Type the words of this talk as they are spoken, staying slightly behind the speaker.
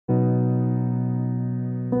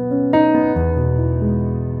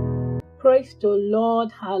Praise the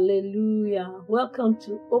Lord. Hallelujah. Welcome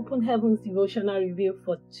to Open Heavens Devotional Review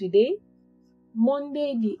for today,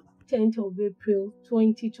 Monday, the 10th of April,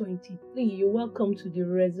 2023. You're welcome to the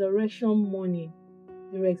Resurrection Morning,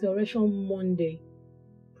 the Resurrection Monday.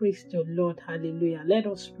 Praise the Lord. Hallelujah. Let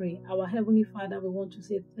us pray. Our Heavenly Father, we want to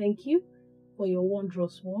say thank you for your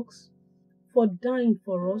wondrous works, for dying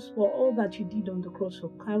for us, for all that you did on the cross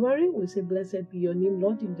of Calvary. We say, blessed be your name,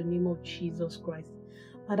 Lord, in the name of Jesus Christ.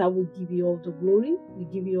 Father, we give you all the glory, we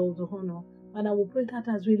give you all the honor. And I will pray that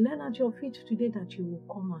as we learn at your feet today, that you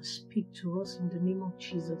will come and speak to us in the name of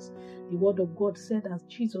Jesus. The word of God said as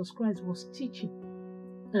Jesus Christ was teaching,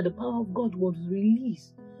 that the power of God was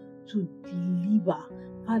released to deliver.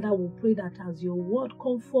 Father, we pray that as your word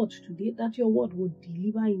comforts today, that your word will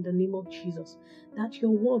deliver in the name of Jesus. That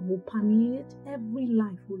your word will permeate every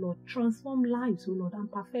life, O Lord, transform lives, O Lord, and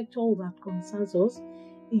perfect all that concerns us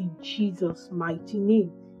in Jesus' mighty name.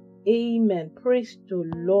 Amen. Praise the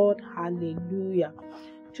Lord. Hallelujah.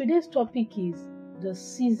 Today's topic is the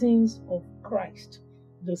seasons of Christ.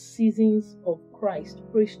 The seasons of Christ.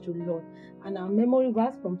 Praise the Lord. And our memory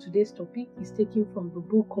verse from today's topic is taken from the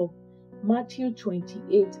book of Matthew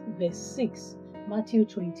 28 verse 6. Matthew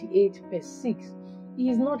 28 verse 6. He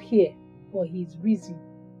is not here, but he is risen.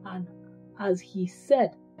 And as he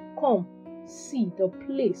said, come, see the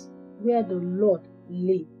place where the Lord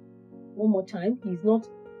lay. One more time, he is not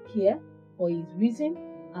here, but he is risen.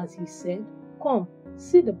 As he said, come,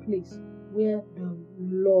 see the place where the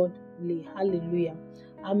Lord lay. Hallelujah.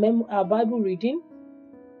 Our Bible reading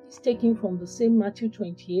is taken from the same Matthew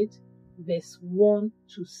 28 verse 1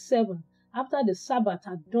 to 7. After the Sabbath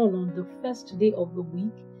had dawned on the first day of the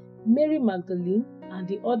week, Mary Magdalene and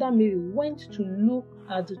the other Mary went to look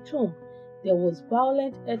at the tomb. There was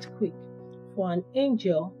violent earthquake, for an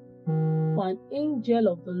angel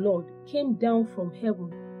of the Lord came down from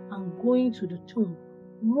heaven and going to the tomb,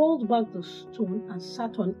 rolled back the stone and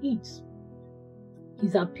sat on it.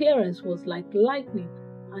 His appearance was like lightning,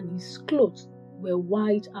 and his clothes were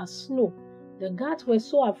white as snow. The guards were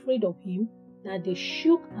so afraid of him that they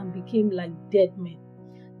shook and became like dead men.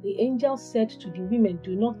 The angel said to the women,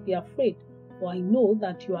 do not be afraid, for I know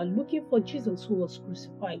that you are looking for Jesus who was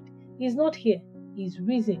crucified. He is not here, he is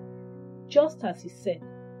risen, just as he said.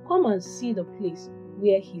 Come and see the place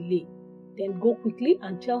where he lay. Then go quickly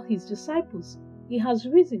and tell his disciples, he has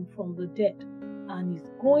risen from the dead and is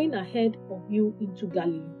going ahead of you into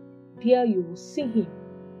Galilee. There you will see him.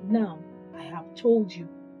 Now I have told you.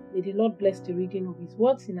 May the Lord bless the reading of his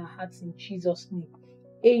words in our hearts in Jesus' name.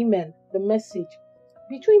 Amen. The message.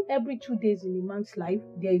 Between every 2 days in a man's life,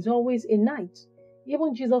 there is always a night.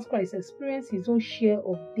 Even Jesus Christ experienced his own share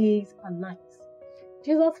of days and nights.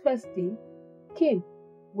 Jesus' first day came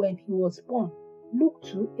when he was born. Luke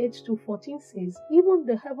 2, 8-14 says, even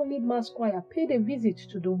the heavenly mass choir paid a visit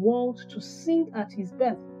to the world to sing at his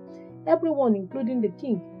birth. Everyone, including the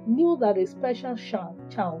king, knew that a special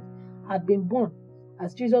child had been born.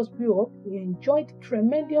 As Jesus grew up, he enjoyed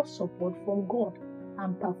tremendous support from God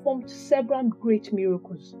and performed several great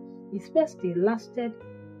miracles. His first day lasted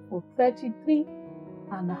for 33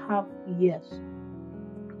 and a half years.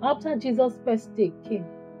 After Jesus' first day came,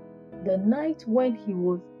 the night when he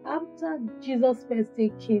was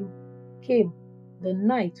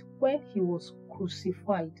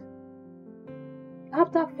crucified.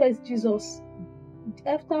 After first Jesus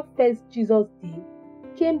day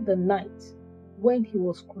came the night when he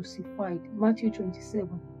was crucified. Matthew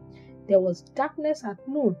 27. There was darkness at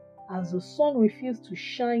noon as the sun refused to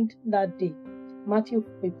shine that day. Matthew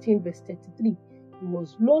 15 verse 33. He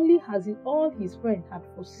was lonely as all his friends had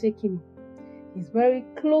forsaken him. His very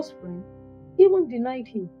close friend even denied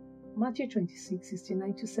him. Matthew 26,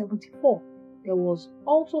 69-74. There was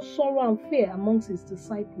also sorrow and fear amongst his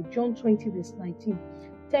disciples. John 20 verse 19.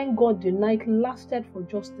 Thank God the night lasted for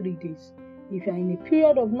just 3 days. If you are in a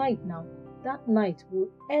period of night now, that night will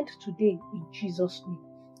end today in Jesus' name.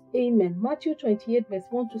 Amen. Matthew 28 verse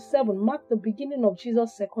 1-7 marked the beginning of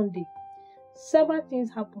Jesus' second day. Several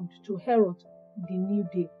things happened to herald the new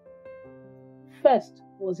day. First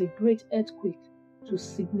was a great earthquake to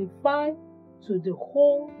signify to the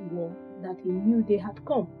whole world that a new day had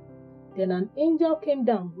come. Then an angel came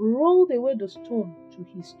down, rolled away the stone to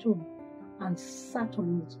his tomb, and sat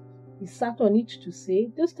on it. He sat on it to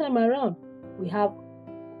say, this time around, we have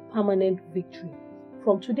permanent victory.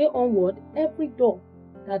 From today onward, every door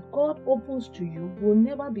that God opens to you will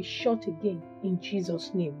never be shut again in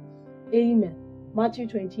Jesus' name. Amen. Matthew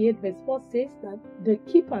 28 verse 4 says that the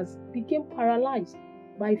keepers became paralyzed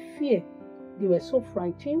by fear. They were so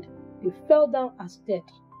frightened, they fell down as dead.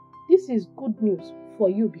 This is good news for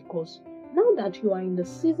you because Now that you are in the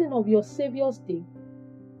season of your Savior's day,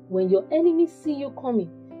 when your enemies see you coming,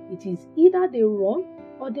 it is either they run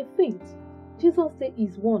or they faint. Jesus' day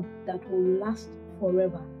is one that will last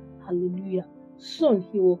forever. Hallelujah. Soon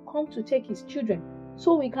he will come to take his children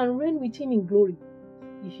so we can reign with him in glory.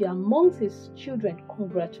 If you are amongst his children,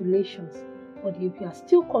 congratulations. But if you are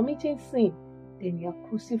still committing sin, then you are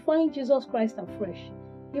crucifying Jesus Christ afresh.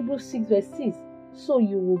 Hebrews 6 verse 6. So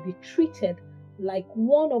you will be treated like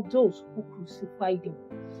one of those who crucified him.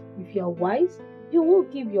 If you are wise, you will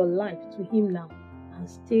give your life to him now and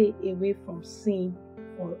stay away from sin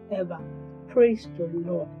forever. Praise the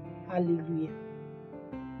Lord. Hallelujah.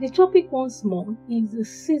 The topic once more is the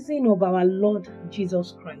season of our Lord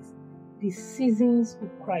Jesus Christ. The seasons of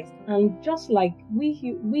Christ. And just like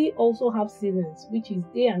we also have seasons, which is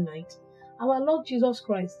day and night, our Lord Jesus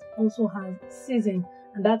Christ also has seasons,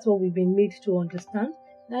 and that's what we've been made to understand.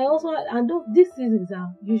 These seasons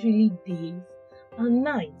are usually days and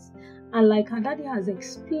nights. And like our daddy has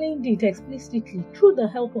explained it explicitly through the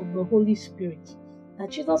help of the Holy Spirit, that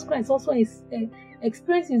Jesus Christ also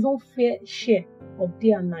experienced his own fair share of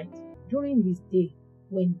day and night. During his day,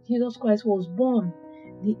 when Jesus Christ was born,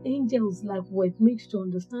 the angels were made to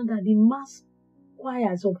understand that the mass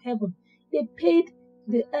choirs of heaven, they paid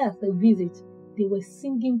the earth a visit. They were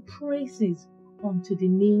singing praises unto the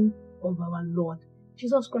name of our Lord.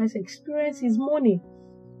 Jesus Christ experienced his morning.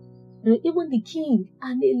 Even the king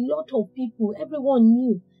and a lot of people, everyone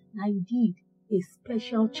knew that indeed a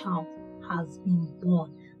special child has been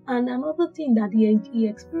born. And another thing that he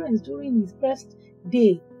experienced during his first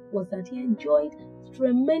day was that he enjoyed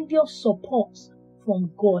tremendous support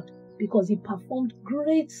from God because he performed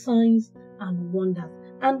great signs and wonders.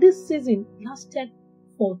 And this season lasted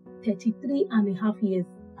for 33 and a half years,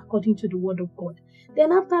 according to the word of God.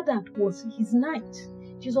 Then after that was his night.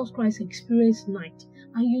 Jesus Christ experienced night.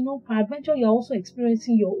 And peradventure, you are also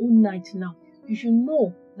experiencing your own night now. You should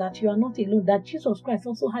know that you are not alone, that Jesus Christ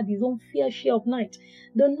also had his own fair share of night.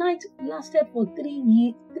 The night lasted for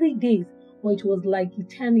 3 days, but it was like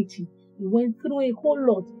eternity. He went through a whole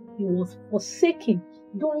lot. He was forsaken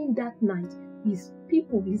during that night. His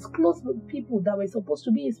people, his close people that were supposed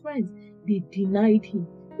to be his friends, they denied him.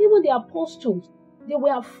 Even the apostles, they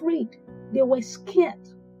were afraid. They were scared,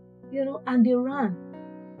 and they ran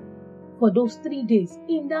for those 3 days.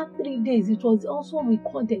 In that 3 days, it was also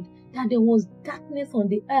recorded that there was darkness on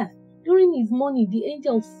the earth. During his morning, the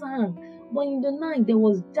angels sang, but in the night, there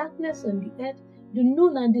was darkness on the earth. The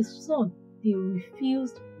moon and the sun, they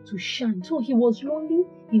refused to shine. So he was lonely,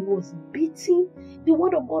 he was beaten. The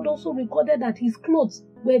word of God also recorded that his clothes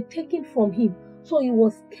were taken from him. So he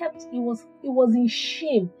was in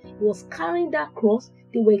shame. He was carrying that cross.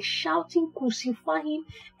 They were shouting, crucify him.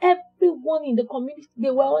 Everyone in the community, they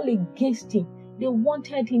were all against him. They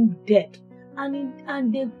wanted him dead.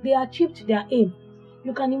 And they achieved their aim.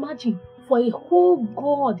 You can imagine, for a whole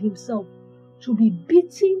God himself to be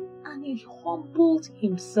beaten, and he humbled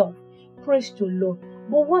himself. Praise the Lord.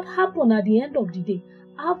 But what happened at the end of the day?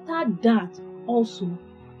 After that also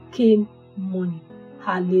came morning.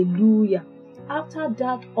 Hallelujah. After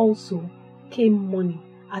that also came morning.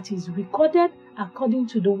 As is recorded according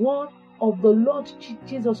to the word of the Lord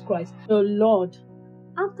Jesus Christ. The Lord.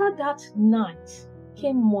 After that night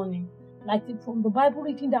came morning. Like from the Bible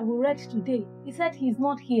reading that we read today, he said he is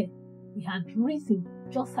not here. He had risen,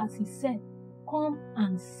 just as he said, come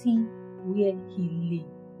and see where he lay.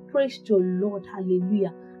 Praise the Lord.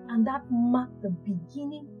 Hallelujah. And that marked the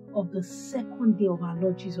beginning of the second day of our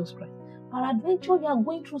Lord Jesus Christ. Peradventure, you are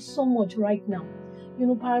going through so much right now.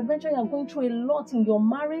 Peradventure, you are going through a lot in your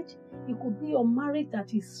marriage. It could be your marriage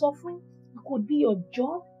that is suffering. It could be your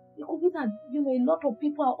job. It could be that, a lot of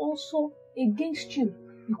people are also against you.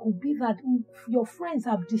 It could be that your friends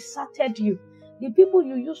have deserted you. The people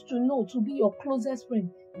you used to know to be your closest friend,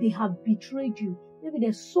 they have betrayed you. Maybe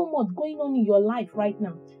there's so much going on in your life right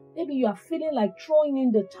now. Maybe you are feeling like throwing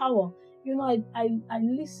in the towel. I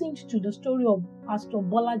listened to the story of Pastor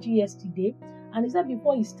Bolaji yesterday, and he said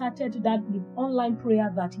before he started the online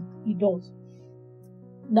prayer that he does,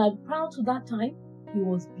 that prior to that time, he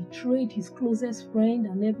was betrayed, his closest friend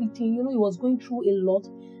and everything. He was going through a lot.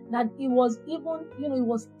 That he was even, he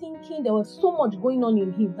was thinking there was so much going on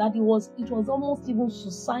in him that it was almost even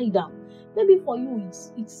suicidal. Maybe for you,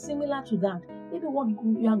 it's similar to that. Maybe what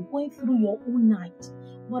you are going through your own night.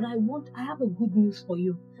 But I have a good news for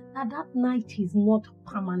you. That night is not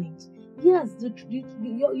permanent. Yes, the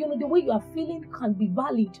way you are feeling can be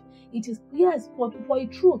valid. It is, yes, but for a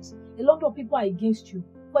truth, a lot of people are against you.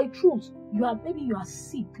 For a truth, you are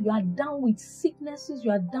sick, you are down with sicknesses,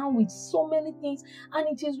 you are down with so many things, and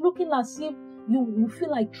it is looking as if you feel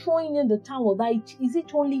like throwing in the towel. That is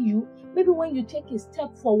it only you? Maybe when you take a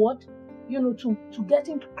step forward, to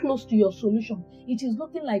getting close to your solution, it is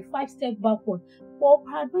looking like 5 steps backward. Or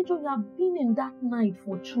peradventure, you have been in that night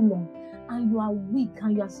for too long and you are weak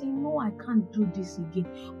and you are saying, no, I can't do this again.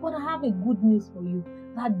 But I have a good news for you,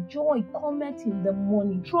 that joy cometh in the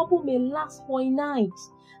morning. Trouble may last for a night.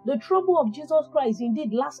 The trouble of Jesus Christ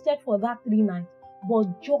indeed lasted for that 3 nights,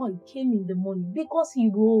 but joy came in the morning because he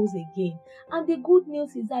rose again. And the good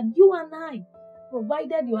news is that you and I,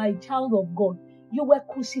 provided you are a child of God, you were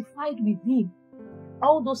crucified with him.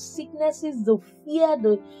 All those sicknesses, the fear,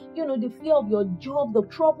 the fear of your job, the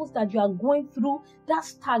troubles that you are going through, that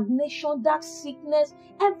stagnation, that sickness,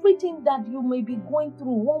 everything that you may be going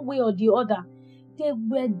through one way or the other, they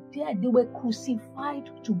were dead. They were crucified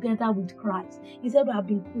together with Christ. He said, I have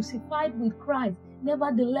been crucified with Christ.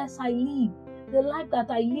 Nevertheless, I live. The life that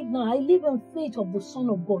I live now, I live in faith of the Son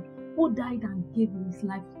of God who died and gave his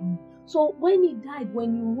life for me. So when he died,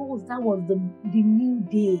 when he rose, that was the new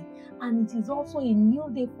day. And it is also a new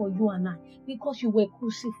day for you and I, because you were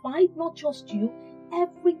crucified, not just you.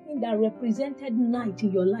 Everything that represented night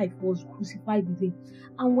in your life was crucified with him.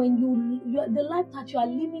 And when the life that you are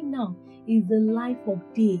living now is the life of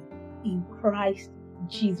day in Christ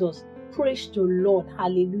Jesus. Praise the Lord.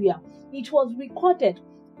 Hallelujah. It was recorded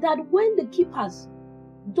that when the keepers,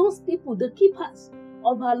 those people, the keepers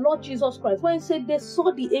of our Lord Jesus Christ, when he said they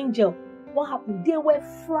saw the angel, what happened? They were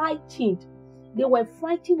frightened. They were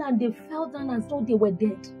frightened and they fell down as though they were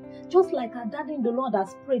dead. Just like our daddy in the Lord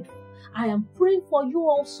has prayed. I am praying for you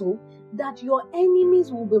also that your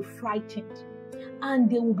enemies will be frightened and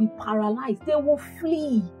they will be paralyzed. They will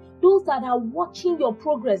flee. Those that are watching your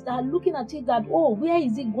progress, that are looking at it that, oh, where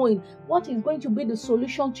is it going? What is going to be the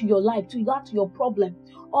solution to your life, to your problem?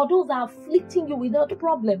 Or those that are afflicting you without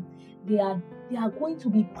problem, they are going to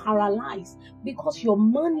be paralyzed because your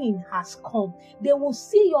morning has come. They will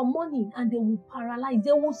see your morning and they will paralyze.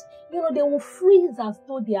 They will freeze as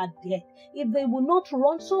though they are dead. If they will not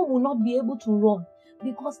run, some will not be able to run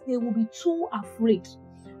because they will be too afraid.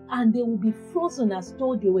 And they will be frozen as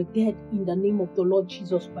though they were dead in the name of the Lord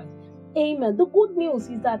Jesus Christ. Amen. The good news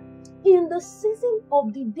is that in the season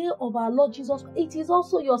of the day of our Lord Jesus, it is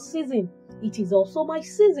also your season. It is also my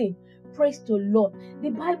season. Praise the Lord. The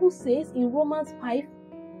Bible says in Romans 5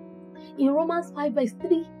 verse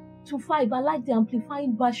 3 to 5, I like the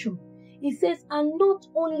Amplifying Version. It says, and not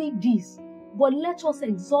only this, but let us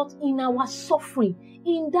exalt in our suffering.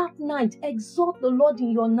 In that night, exalt the Lord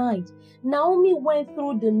in your night. Naomi went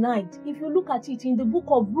through the night. If you look at it in the book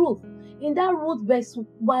of Ruth, in that Ruth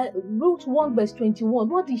 1 verse 21,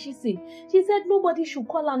 what did she say? She said nobody should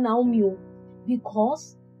call her Naomi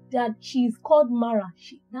because that she is called Mara.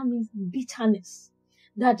 That means bitterness.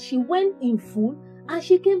 That she went in full and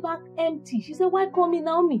she came back empty. She said, why call me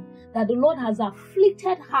Naomi? That the Lord has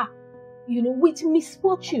afflicted her, with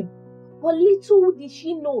misfortune. But little did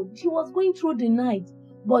she know, she was going through the night,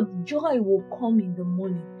 but joy will come in the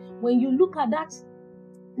morning. When you look at that,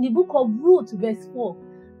 the book of Ruth, verse 4,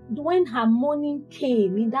 when her morning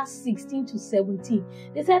came, in that 16 to 17,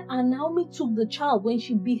 they said, and Naomi took the child. When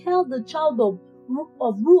she beheld the child of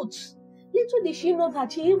Ruth, little did she know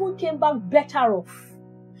that she even came back better off.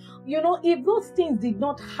 If those things did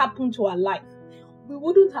not happen to her life, we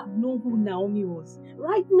wouldn't have known who Naomi was.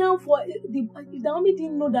 Right now, Naomi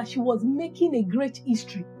didn't know that she was making a great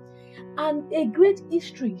history. And a great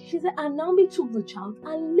history. She said, and Naomi took the child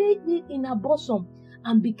and laid it in her bosom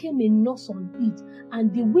and became a nurse on it.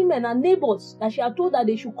 And the women and neighbors that she had told that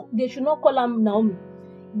they should not call her Naomi,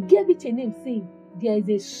 gave it a name, saying, there is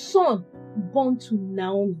a son born to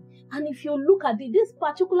Naomi. And if you look at it, this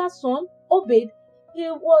particular son, Obed,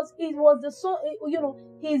 it was the son,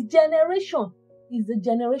 his generation is the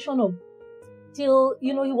generation of he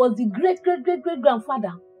was the great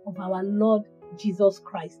grandfather of our Lord Jesus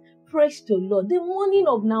Christ. Praise the Lord. The morning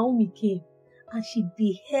of Naomi came and she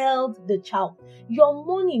beheld the child. Your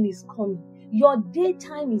morning is coming. Your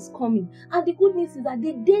daytime is coming. And the good news is that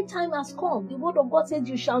the daytime has come. The word of God says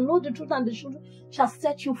you shall know the truth and the truth shall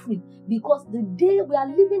set you free. Because the day we are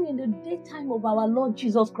living in the daytime of our Lord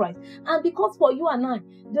Jesus Christ. And because for you and I,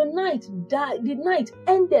 the night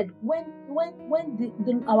ended when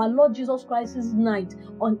our Lord Jesus Christ's night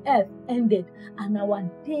on earth ended and our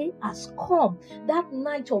day has come. That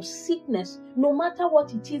night of sickness, no matter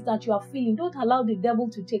what it is that you are feeling, don't allow the devil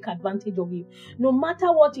to take advantage of you. No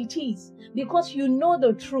matter what it is, because you know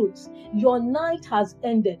the truth. Your night has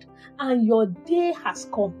ended and your day has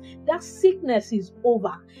come. That sickness is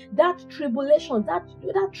over. That tribulation, that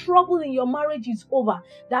trouble in your marriage is over.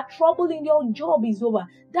 That trouble in your job is over.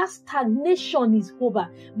 That stagnation is over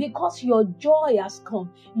because your joy has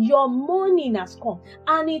come. Your morning has come,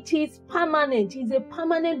 and it is permanent. It's a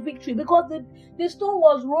permanent victory because the stone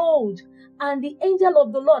was rolled and the angel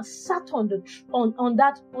of the Lord sat on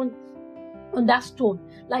that stone.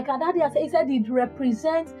 Like Adadia said, he said it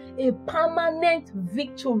represents a permanent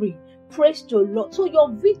victory. Praise the Lord. So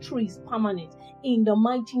your victory is permanent in the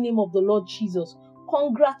mighty name of the Lord Jesus.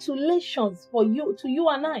 Congratulations to you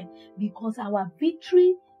and I, because our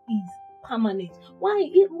victory is permanent. Why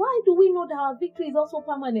do we know that our victory is also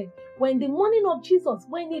permanent? When the morning of Jesus,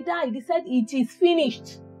 when he died, he said it is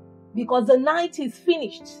finished, because the night is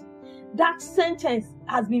finished. That sentence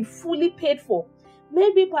has been fully paid for.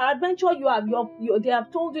 Maybe peradventure they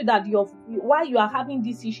have told you that why you are having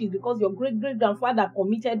these issues because your great-great-grandfather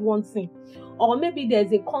committed one sin, or maybe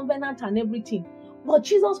there's a covenant and everything. But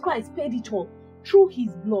Jesus Christ paid it all through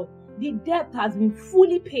his blood. The debt has been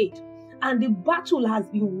fully paid, and the battle has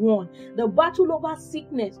been won. The battle over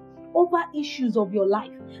sickness, over issues of your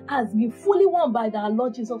life, has been fully won by our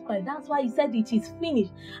Lord Jesus Christ. That's why he said it is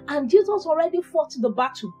finished. And Jesus already fought the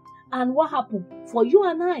battle. And what happened? For you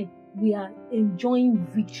and I, we are enjoying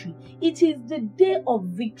victory. It is the day of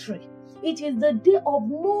victory. It is the day of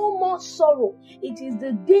no more sorrow. It is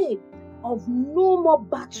the day of no more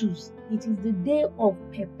battles. It is the day of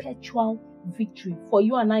perpetual victory for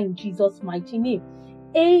you and I in Jesus' mighty name.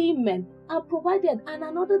 Amen. And provided, and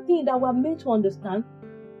another thing that we're meant to understand,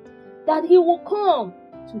 that he will come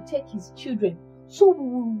to take his children, so we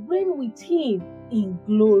will reign with him in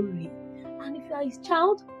glory. And if you are his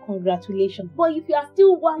child, congratulations. But if you are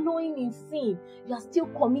still wallowing in sin, you are still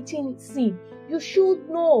committing sin, you should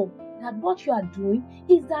know that what you are doing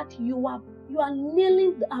is that you are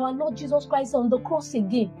nailing our Lord Jesus Christ on the cross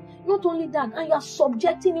again. Not only that, and you are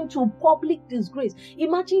subjecting him to public disgrace.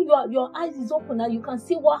 Imagine your eyes is open and you can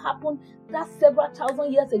see what happened that several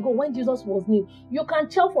thousand years ago when Jesus was new. You can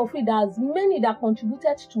tell for free that as many that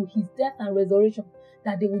contributed to his death and resurrection,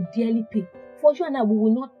 that they will dearly pay. For you and I, we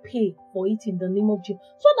will not pay for it in the name of Jesus.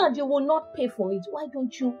 So that you will not pay for it, why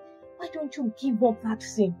don't you give up that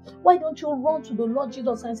sin? Why don't you run to the Lord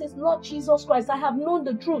Jesus and say, Lord Jesus Christ, I have known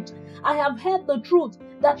the truth. I have heard the truth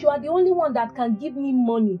that you are the only one that can give me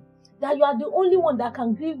money, that you are the only one that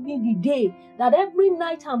can give me the day, that every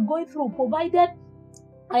night I'm going through, provided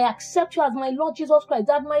I accept you as my Lord Jesus Christ,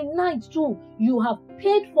 that my night too, you have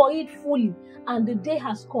paid for it fully, and the day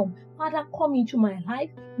has come. Father, come into my life,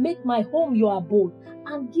 make my home your abode,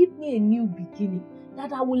 and give me a new beginning,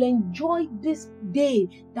 that I will enjoy this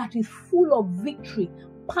day that is full of victory,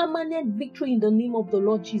 permanent victory in the name of the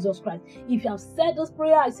Lord Jesus Christ. If you have said this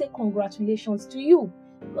prayer, I say congratulations to you.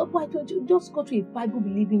 Why don't you just go to a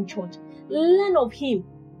Bible-believing church? Learn of him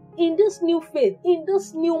in this new faith, in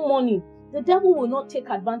this new morning. The devil will not take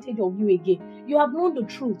advantage of you again. You have known the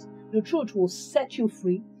truth. The truth will set you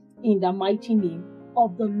free in the mighty name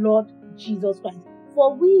of the Lord Jesus Christ.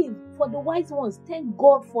 For the wise ones, thank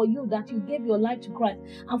God for you that you gave your life to Christ.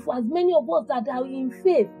 And for as many of us that are in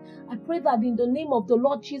faith, I pray that in the name of the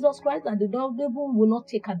Lord Jesus Christ, that the devil will not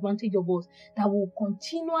take advantage of us, that we will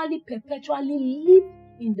continually, perpetually live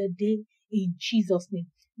in the day in Jesus' name.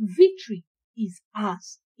 Victory is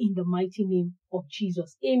ours in the mighty name of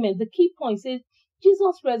Jesus. Amen. The key point says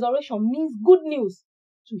Jesus' resurrection means good news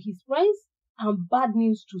to his friends and bad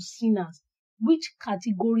news to sinners. Which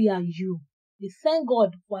category are you? We thank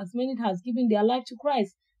God for as many that has given their life to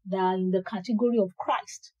Christ that are in the category of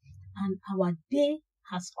Christ. And our day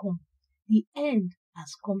has come. The end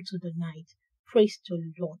has come to the night. Praise the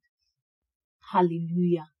Lord.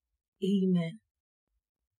 Hallelujah. Amen.